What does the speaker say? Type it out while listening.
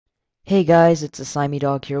Hey guys, it's a Slimy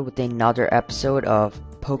Dog here with another episode of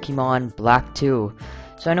Pokemon Black 2.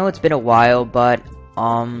 So I know it's been a while, but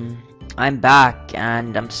I'm back,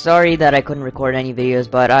 and I'm sorry that I couldn't record any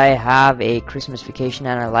videos, but I have a Christmas vacation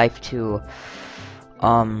and a life to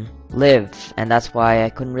live, and that's why I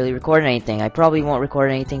couldn't really record anything. I probably won't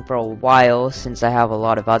record anything for a while since I have a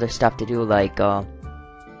lot of other stuff to do,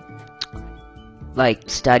 like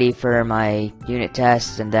study for my unit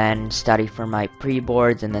tests, and then study for my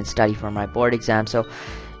pre-boards, and then study for my board exam. So,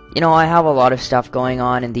 you know, I have a lot of stuff going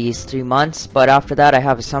on in these 3 months, but after that I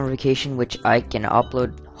have a summer vacation which I can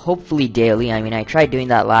upload hopefully daily. I mean, I tried doing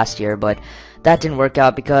that last year, but that didn't work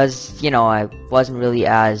out because, you know, I wasn't really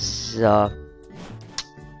as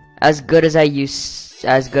good as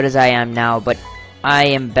I am now, but I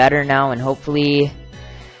am better now, and hopefully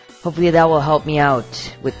that will help me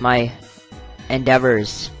out with my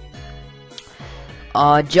endeavors.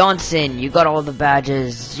 Johnson, you got all the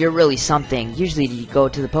badges. You're really something. Usually you go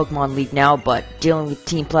to the Pokemon League now, but dealing with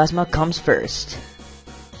Team Plasma comes first.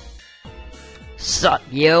 Sup,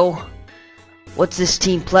 yo? What's this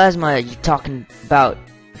Team Plasma you talking about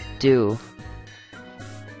do?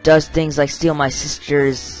 Does things like steal my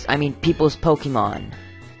people's Pokemon.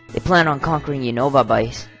 They plan on conquering Unova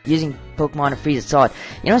by using Pokemon to freeze its solid.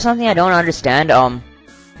 You know something I don't understand?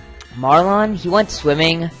 Marlon, he went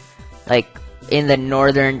swimming, like, in the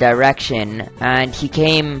northern direction, and he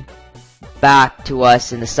came back to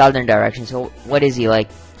us in the southern direction. So, what is he, like,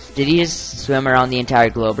 did he just swim around the entire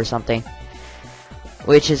globe or something?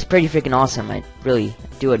 Which is pretty freaking awesome, I really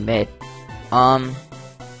do admit.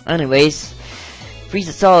 Anyways, freeze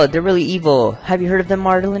it solid, they're really evil. Have you heard of them,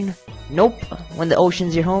 Marlon? Nope. When the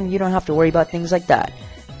ocean's your home, you don't have to worry about things like that,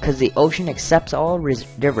 because the ocean accepts all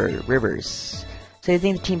rivers. So you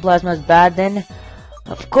think the Team Plasma is bad then?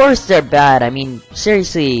 Of course they're bad. I mean,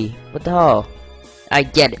 seriously, what the hell? I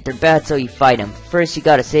get it, they're bad, so you fight them. First you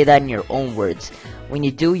gotta say that in your own words. When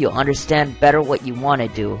you do, you'll understand better what you want to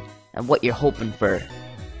do and what you're hoping for.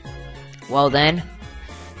 Well then,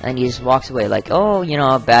 and he just walks away like, oh, you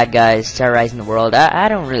know, bad guys terrorizing the world. I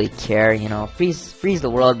don't really care, you know, freeze the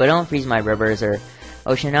world, but don't freeze my rivers or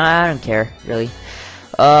ocean. I don't care, really.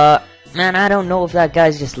 Man, I don't know if that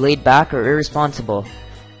guy's just laid back or irresponsible.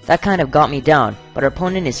 That kind of got me down, but our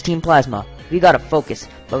opponent is Team Plasma. We gotta focus,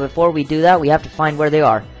 but before we do that, we have to find where they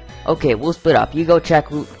are. Okay, we'll split up. You go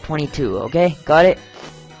check Route 22, okay? Got it?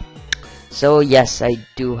 So, yes, I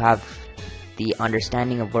do have the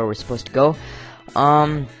understanding of where we're supposed to go.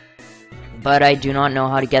 But I do not know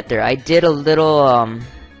how to get there. I did a little,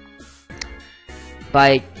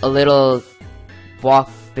 walk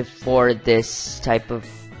before this type of...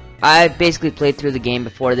 I basically played through the game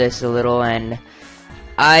before this a little, and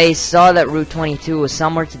I saw that Route 22 was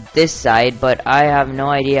somewhere to this side, but I have no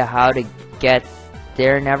idea how to get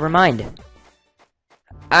there. Never mind.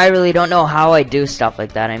 I really don't know how I do stuff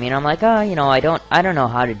like that. I mean, I'm like, oh, you know, I don't know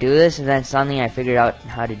how to do this, and then suddenly I figured out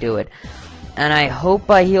how to do it. And I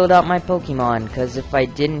hope I healed up my Pokemon, because if I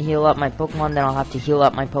didn't heal up my Pokemon, then I'll have to heal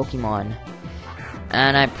up my Pokemon.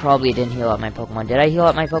 And I probably didn't heal up my Pokemon. Did I heal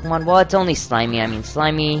up my Pokemon? Well, it's only Slimy. I mean,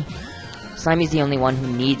 Slimy's the only one who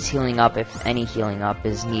needs healing up if any healing up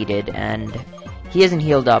is needed. And he isn't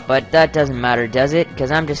healed up, but that doesn't matter, does it? Because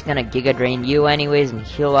I'm just gonna Giga Drain you anyways and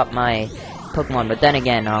heal up my Pokemon. But then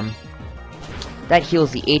again, that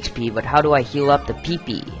heals the HP, but how do I heal up the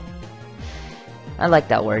PP? I like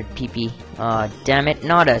that word, PP. Damn it,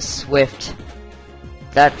 not a Swift.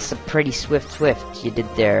 That's a pretty swift you did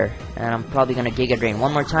there. And I'm probably gonna Giga Drain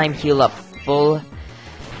one more time, heal up full.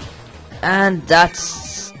 And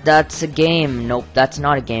that's a game. Nope, that's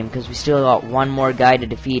not a game, because we still got one more guy to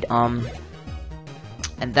defeat. And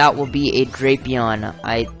that will be a Drapion.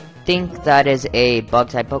 I think that is a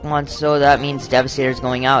bug-type Pokemon, so that means Devastator's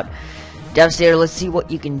going out. Devastator, let's see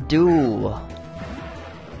what you can do.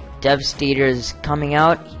 Devastator's coming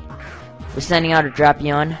out. We're sending out a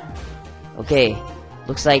Drapion. Okay.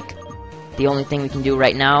 Looks like the only thing we can do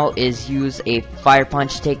right now is use a Fire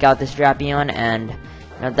Punch to take out this Drapion, and you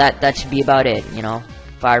know, that should be about it, you know.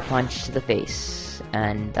 Fire Punch to the face.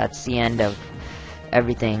 And that's the end of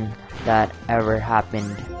everything that ever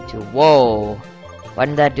happened to... Whoa! Why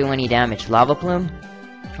didn't that do any damage? Lava Plume?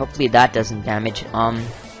 Hopefully that doesn't damage.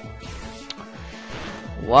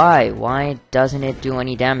 Why? Why doesn't it do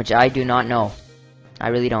any damage? I do not know. I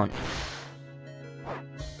really don't.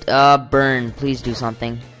 Burn, please do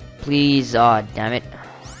something. Please, damn it.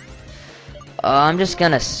 I'm just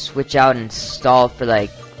gonna switch out and stall for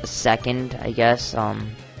like a second, I guess. Best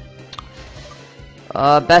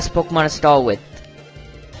Pokemon to stall with.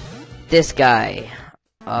 This guy.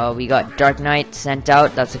 We got Dark Knight sent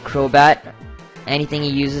out, that's a Crobat. anything he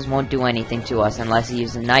uses won't do anything to us unless he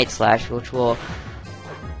uses Night Slash, which will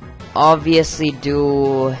obviously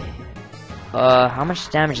do... how much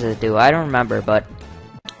damage does it do? I don't remember, but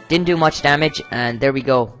didn't do much damage, and there we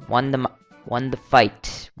go. Won the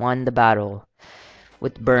fight. Won the battle.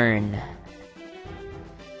 With Burn.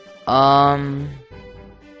 How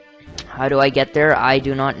do I get there? I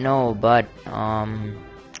do not know, but,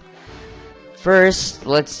 first,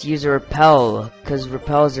 let's use a repel, because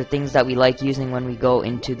repels are things that we like using when we go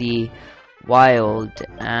into the wild,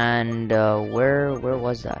 and, where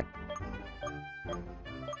was that?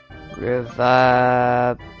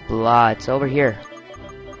 Blah, it's over here.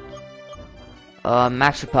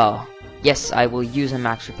 Max repel. Yes, I will use a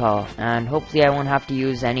max repel, and hopefully I won't have to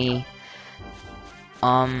use any,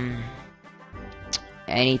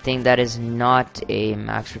 anything that is not a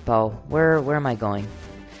max repel. Where am I going?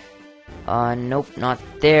 Nope, not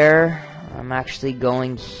there. I'm actually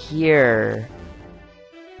going here.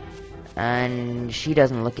 And she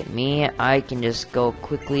doesn't look at me. I can just go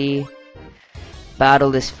quickly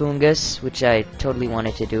battle this fungus, which I totally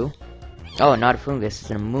wanted to do. Oh, not a fungus,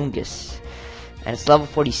 it's an amoongus. And it's level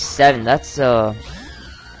 47. That's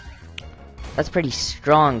pretty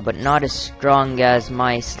strong, but not as strong as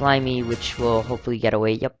my Slimy, which will hopefully get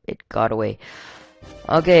away. Yep, it got away.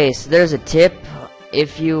 Okay, so there's a tip.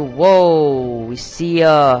 If you... Whoa! We see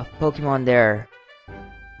a Pokemon there.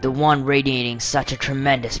 The one radiating such a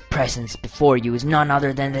tremendous presence before you is none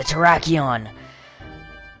other than the Terrakion.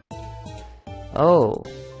 Oh,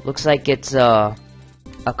 looks like it's a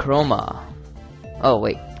Chroma. Oh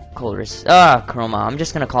wait, Colress. Chroma. I'm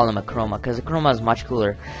just gonna call him a Chroma because a Chroma is much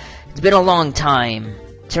cooler. It's been a long time.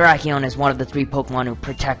 Terrakion is one of the 3 Pokemon who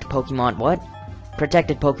protected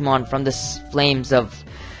Pokemon from the flames of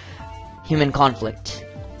human conflict.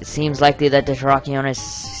 It seems likely that the Terrakion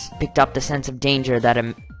has picked up the sense of danger that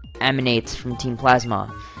emanates from Team Plasma.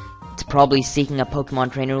 It's probably seeking a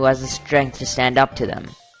Pokemon trainer who has the strength to stand up to them.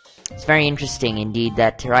 It's very interesting indeed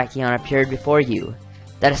that Terrakion appeared before you.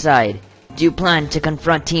 That aside, do you plan to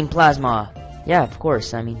confront Team Plasma? Yeah, of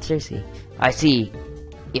course. I mean, seriously. I see.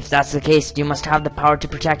 If that's the case, you must have the power to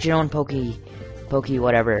protect your own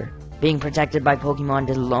whatever. Being protected by Pokemon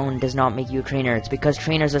alone does not make you a trainer. It's because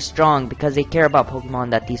trainers are strong, because they care about Pokemon,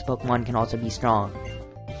 that these Pokemon can also be strong.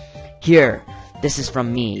 Here, this is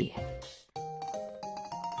from me.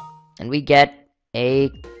 And we get a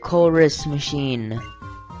Colress machine.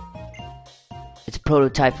 It's a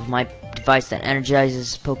prototype of my device that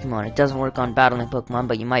energizes Pokemon. It doesn't work on battling Pokemon,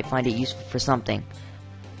 but you might find it useful for something.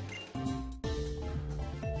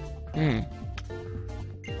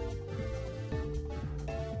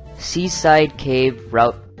 Seaside Cave,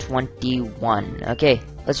 Route 21. Okay,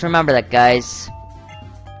 let's remember that, guys.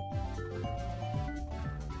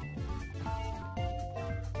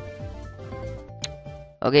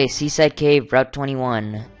 Okay, Seaside Cave, Route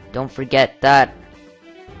 21. Don't forget that,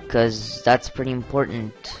 because that's pretty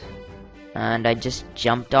important. And I just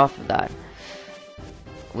jumped off of that,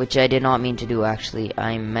 which I did not mean to do, actually.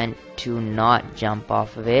 I meant to not jump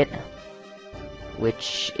off of it,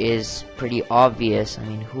 which is pretty obvious. I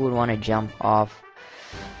mean, who would want to jump off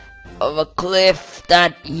of a cliff?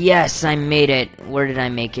 Yes, I made it. Where did I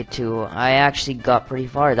make it to? I actually got pretty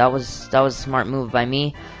far. That was a smart move by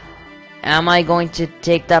me. Am I going to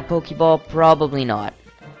take that Pokeball? Probably not.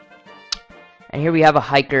 And here we have a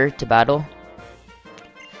hiker to battle.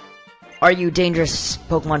 Are you dangerous,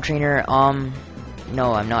 Pokemon trainer?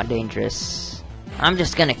 No, I'm not dangerous. I'm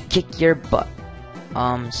just gonna kick your butt.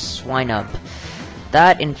 Swinub.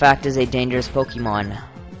 That, in fact, is a dangerous Pokemon.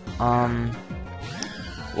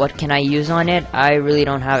 What can I use on it? I really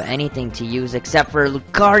don't have anything to use except for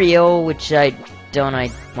Lucario, which I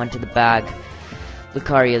went to the bag.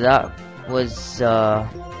 Lucario, that was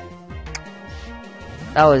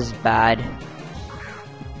bad.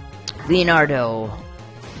 Leonardo.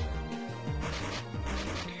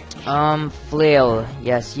 Flail.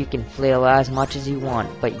 Yes, you can flail as much as you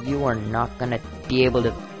want, but you are not gonna be able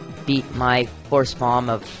to beat my Force Bomb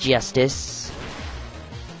of Justice.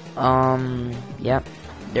 Yep.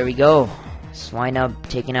 There we go. Swinub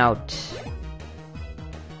taken out.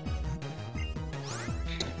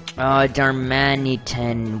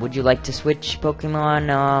 Darmanitan. Would you like to switch Pokemon?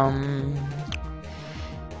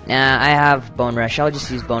 Nah, I have Bone Rush. I'll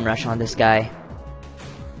just use Bone Rush on this guy.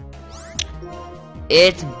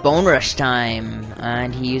 It's Bone Rush time!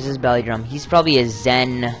 And he uses Belly Drum. He's probably a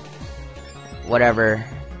Zen... whatever.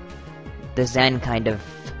 The Zen kind of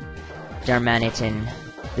Darmanitan.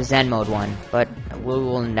 The Zen mode one. But we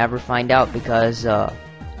will never find out because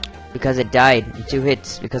it died in 2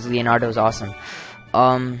 hits because Leonardo's awesome.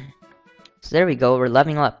 There we go. We're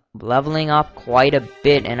leveling up quite a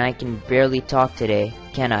bit, and I can barely talk today,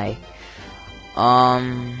 can I?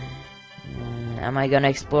 Am I gonna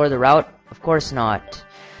explore the route? Of course not.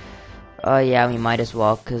 Yeah, we might as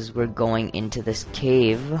well, because we're going into this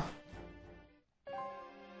cave.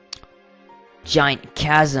 Giant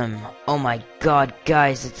chasm. Oh my god,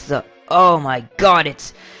 guys, it's the... Oh my god,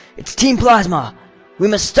 it's Team Plasma! We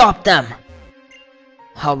must stop them!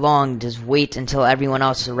 How long does wait until everyone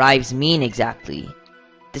else arrives mean exactly?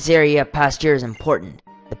 This area past here is important.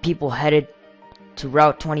 The people headed to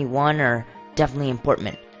Route 21 are definitely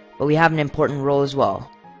important, but we have an important role as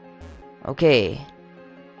well. Okay.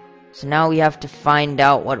 So now we have to find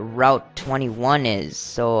out what Route 21 is.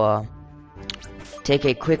 So, take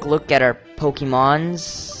a quick look at our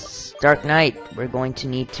Pokemons. Dark Knight, we're going to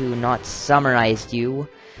need to not summarize you.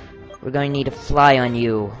 We're going to need to fly on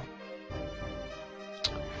you.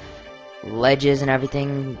 Ledges and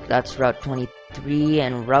everything, that's Route 23,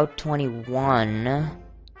 and Route 21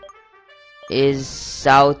 is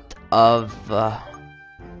south of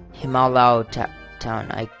Himalaya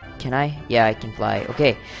town. Can I? Yeah, I can fly.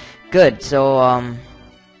 Okay, good. So,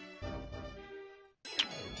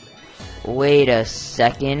 wait a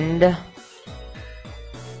second.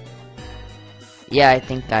 Yeah, I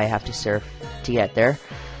think I have to surf to get there.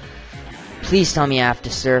 Please tell me I have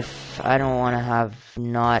to surf. I don't want to have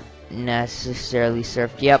not necessarily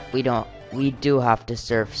surfed. Yep, we do have to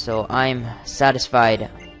surf, so I'm satisfied.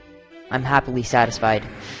 I'm happily satisfied.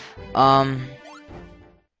 Probably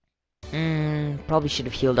should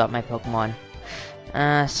have healed up my Pokemon.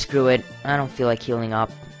 Screw it. I don't feel like healing up.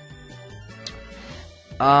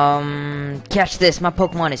 Catch this, my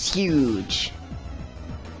Pokemon is huge.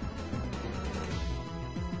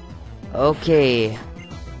 Okay.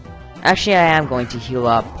 Actually, I am going to heal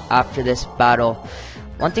up after this battle.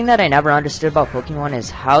 One thing that I never understood about Pokemon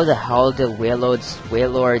is how the hell do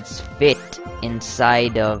Wailords fit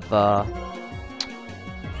inside of,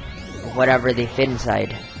 whatever they fit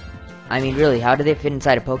inside. I mean, really, how do they fit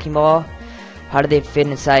inside a Pokeball? How do they fit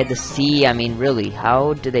inside the sea? I mean, really,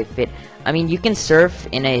 how do they fit? I mean, you can surf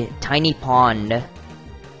in a tiny pond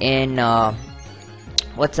in,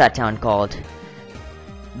 what's that town called?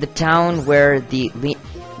 The town where the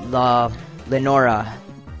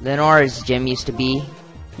Lenora's gym used to be.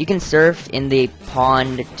 You can surf in the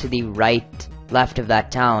pond to the left of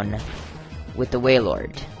that town with the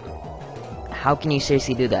Wailord. How can you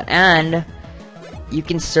seriously do that? And you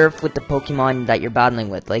can surf with the Pokemon that you're battling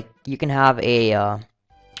with. Like, you can have a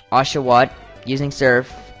Oshawott using surf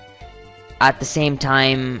at the same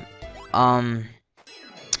time. That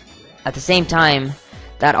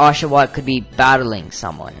Oshawott could be battling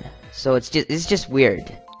someone. So it's just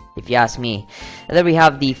weird, if you ask me. And then we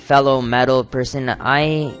have the fellow metal person.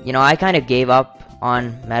 I kind of gave up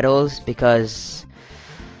on metals because,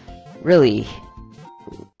 really,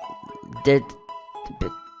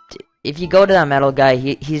 if you go to that metal guy,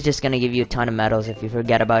 he's just gonna give you a ton of medals if you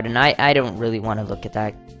forget about it. And I don't really want to look at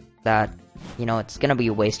that. It's gonna be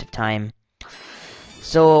a waste of time.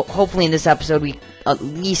 So hopefully in this episode we at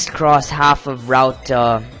least cross half of Route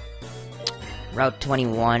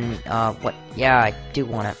 21. Yeah, I do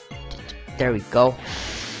wanna. There we go.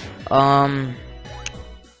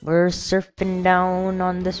 We're surfing down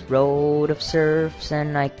on this road of surfs,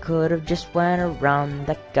 and I could have just went around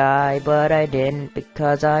that guy, but I didn't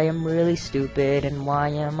because I am really stupid. And why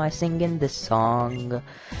am I singing this song?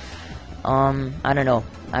 I don't know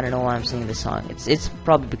why I'm singing this song. It's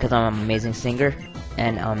probably because I'm an amazing singer.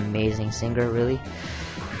 Really.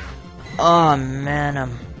 Oh man,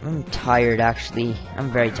 I'm tired actually. I'm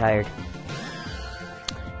very tired.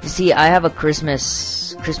 You see, I have a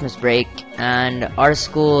Christmas break, and our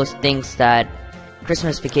school thinks that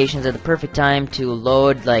Christmas vacations are the perfect time to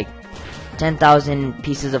load like 10,000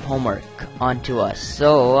 pieces of homework onto us.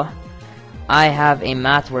 So I have a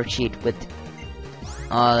math worksheet with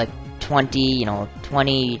like 20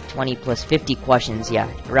 plus 50 questions. Yeah,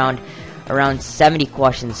 around 70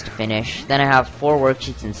 questions to finish. Then I have 4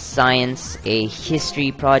 worksheets in science, a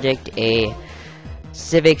history project, a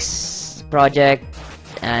civics project,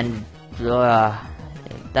 and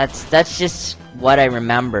that's just what I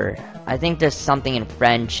remember. I think there's something in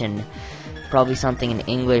French and probably something in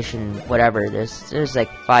English and whatever. There's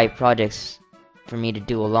like 5 projects for me to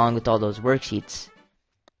do along with all those worksheets.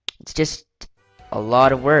 It's just a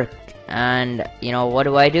lot of work. And what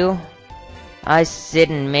do? I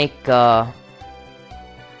sit and make oh,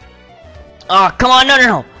 come on,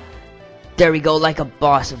 no. There we go, like a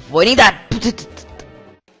boss, avoiding that.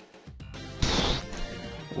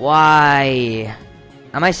 Why?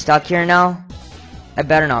 Am I stuck here now? I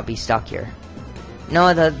better not be stuck here.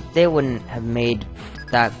 No, they wouldn't have made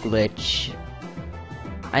that glitch.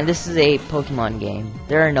 And this is a Pokemon game.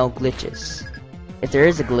 There are no glitches. If there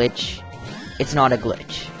is a glitch, it's not a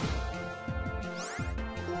glitch.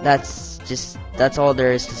 That's all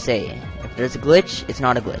there is to say. If there's a glitch, it's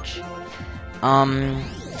not a glitch.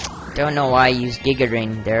 Don't know why I used Giga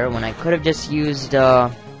Drain there when I could have just used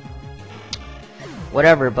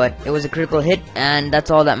whatever, but it was a critical hit, and that's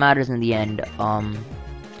all that matters in the end.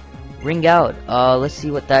 Ring Out. Let's see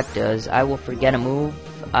what that does. I will forget a move.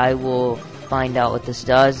 I will find out what this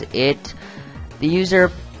does. The user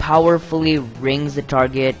powerfully rings the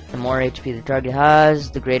target. The more HP the target has,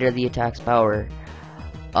 the greater the attack's power.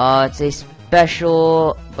 It's a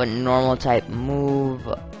special but normal type move.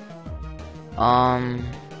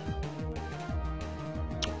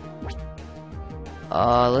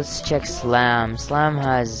 Let's check Slam. Slam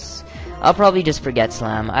has... I'll probably just forget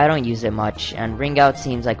Slam. I don't use it much, and Ring Out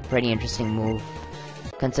seems like a pretty interesting move,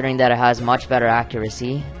 considering that it has much better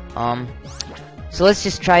accuracy. So let's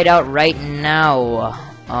just try it out right now.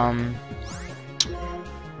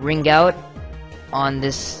 Ring Out on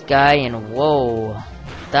this guy, and whoa,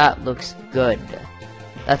 that looks good.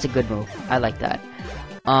 That's a good move. I like that.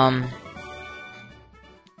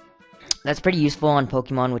 That's pretty useful on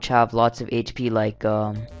Pokemon which have lots of HP, like,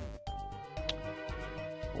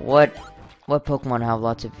 what Pokemon have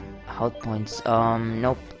lots of health points?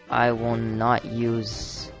 Nope, I will not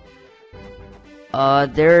use...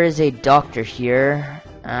 there is a doctor here,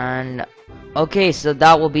 and... Okay, so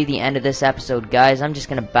that will be the end of this episode, guys. I'm just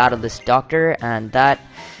gonna battle this doctor, and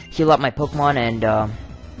heal up my Pokemon, and,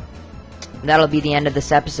 that'll be the end of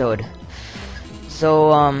this episode.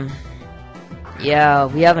 So, yeah,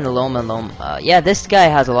 we have an Alola. Yeah, this guy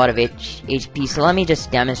has a lot of HP, so let me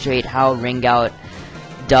just demonstrate how Ring Out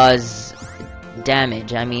does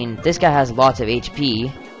damage. I mean, this guy has lots of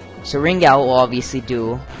HP, so Ring Out will obviously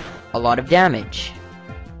do a lot of damage.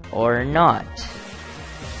 Or not.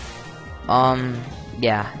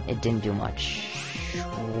 Yeah, it didn't do much.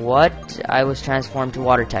 What? I was transformed to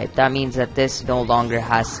Water type. That means that this no longer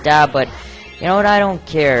has Stab, but you know what? I don't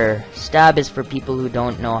care. Stab is for people who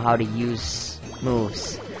don't know how to use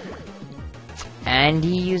moves. And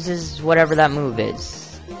he uses whatever that move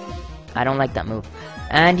is. I don't like that move.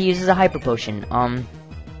 And he uses a Hyper Potion.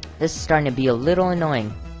 This is starting to be a little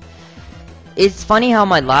annoying. It's funny how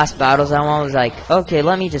my last battles, I'm always like, okay,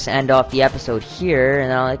 let me just end off the episode here,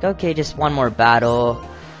 and I'm like, okay, just one more battle.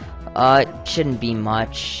 It shouldn't be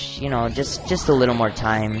much, you know, just a little more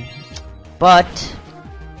time. But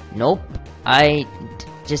nope,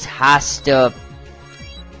 just has to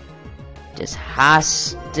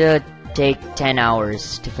take 10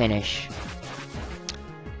 hours to finish.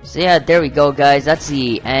 So yeah, there we go, guys. That's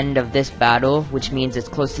the end of this battle, which means it's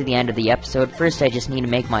close to the end of the episode. First, I just need to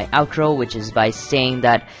make my outro, which is by saying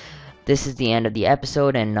that this is the end of the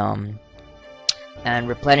episode, and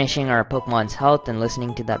replenishing our Pokemon's health and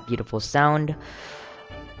listening to that beautiful sound.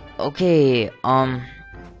 Okay,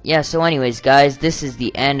 yeah, so anyways, guys, this is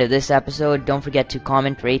the end of this episode. Don't forget to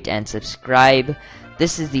comment, rate, and subscribe.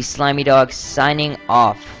 This is the Slimy Dog signing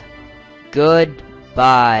off.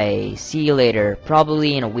 Goodbye. See you later.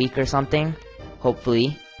 Probably in a week or something.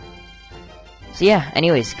 Hopefully. So yeah,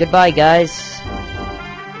 anyways, goodbye, guys.